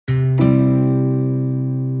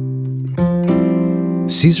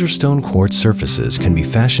Caesarstone quartz surfaces can be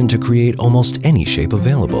fashioned to create almost any shape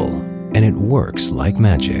available, and it works like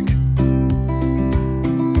magic.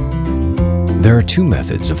 There are two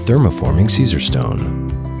methods of thermoforming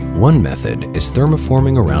Caesarstone. One method is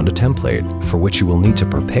thermoforming around a template, for which you will need to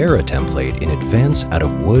prepare a template in advance out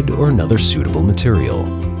of wood or another suitable material.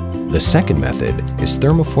 The second method is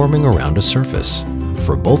thermoforming around a surface.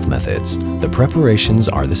 For both methods, the preparations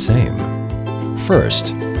are the same.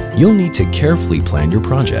 First, you'll need to carefully plan your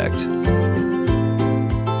project.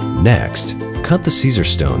 Next, cut the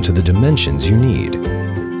Caesarstone to the dimensions you need.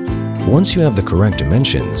 Once you have the correct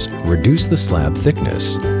dimensions, reduce the slab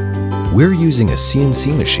thickness. We're using a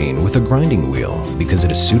CNC machine with a grinding wheel because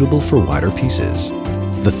it is suitable for wider pieces.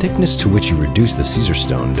 The thickness to which you reduce the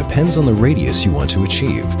Caesarstone depends on the radius you want to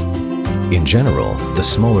achieve. In general, the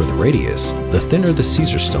smaller the radius, the thinner the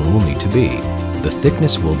Caesarstone will need to be. The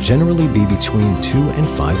thickness will generally be between 2 and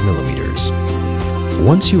 5 millimeters.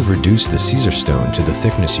 Once you've reduced the Caesarstone to the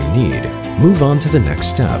thickness you need, move on to the next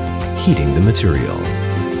step, heating the material.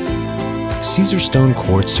 Caesarstone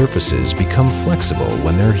quartz surfaces become flexible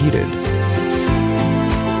when they're heated.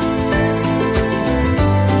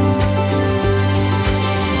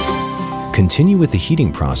 Continue with the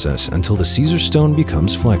heating process until the Caesarstone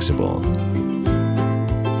becomes flexible.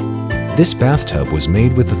 This bathtub was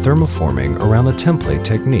made with the thermoforming around the template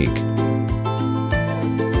technique.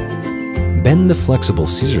 Bend the flexible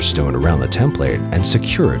Caesarstone around the template and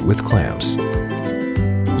secure it with clamps.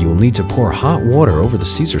 You will need to pour hot water over the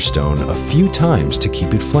Caesarstone a few times to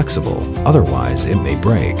keep it flexible, otherwise it may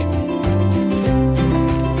break.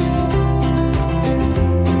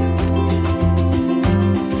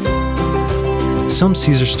 Some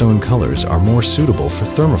Caesarstone colors are more suitable for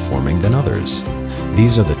thermoforming than others.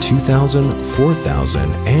 These are the 2000,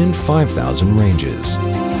 4000, and 5000 ranges.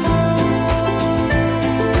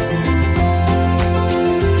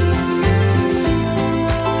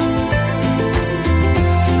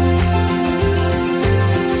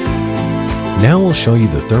 Now we'll show you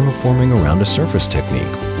the thermoforming around a surface technique,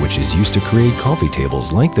 which is used to create coffee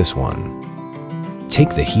tables like this one.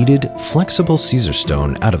 Take the heated, flexible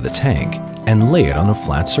Caesarstone out of the tank and lay it on a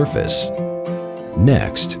flat surface.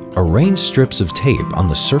 Next, arrange strips of tape on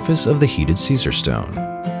the surface of the heated Caesarstone.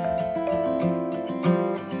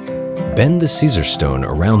 Bend the Caesarstone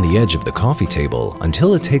around the edge of the coffee table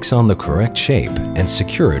until it takes on the correct shape and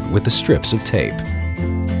secure it with the strips of tape.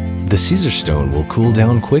 The Caesarstone will cool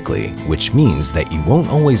down quickly, which means that you won't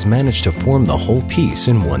always manage to form the whole piece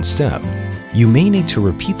in one step. You may need to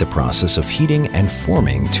repeat the process of heating and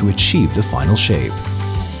forming to achieve the final shape.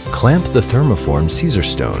 Clamp the thermoformed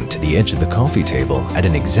Caesarstone to the edge of the coffee table at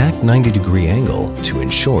an exact 90-degree angle to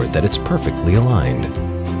ensure that it's perfectly aligned.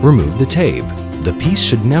 Remove the tape. The piece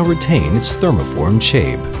should now retain its thermoformed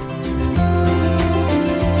shape.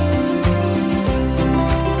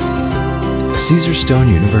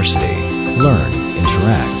 Caesarstone University. Learn,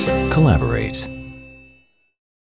 interact, collaborate.